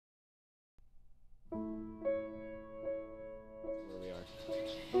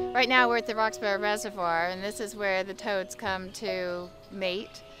Right now we're at the Roxborough Reservoir, and this is where the toads come to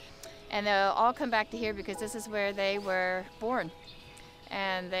mate. And they'll all come back to here because this is where they were born.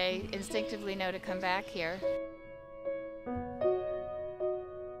 And they instinctively know to come back here.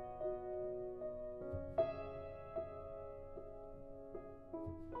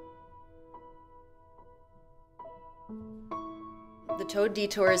 The toad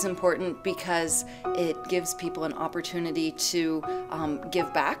detour is important because it gives people an opportunity to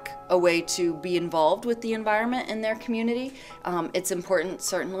give back, a way to be involved with the environment in their community. It's important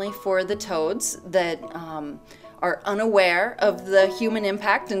certainly for the toads that are unaware of the human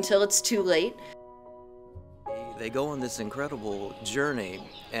impact until it's too late. They go on this incredible journey,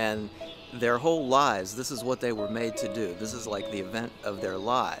 and their whole lives, this is what they were made to do. This is like the event of their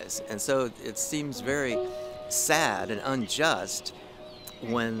lives. And so it seems very sad and unjust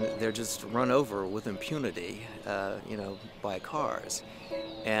when they're just run over with impunity, by cars.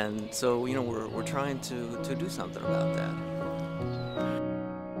 And so, we're trying to do something about that.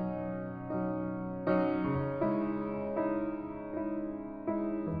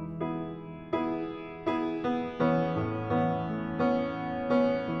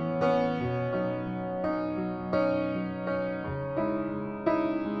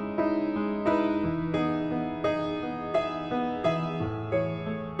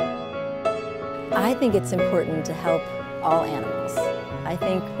 I think it's important to help all animals. I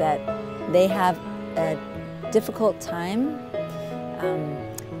think that they have a difficult time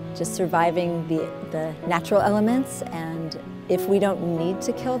just surviving the natural elements, and if we don't need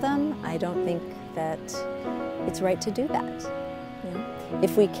to kill them, I don't think that it's right to do that.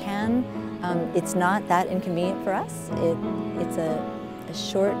 If we can, it's not that inconvenient for us. It's a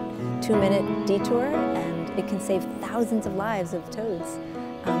short 2-minute detour, and it can save thousands of lives of toads.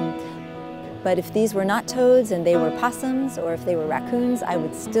 But if these were not toads and they were possums, or if they were raccoons, I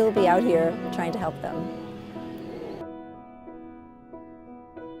would still be out here trying to help them.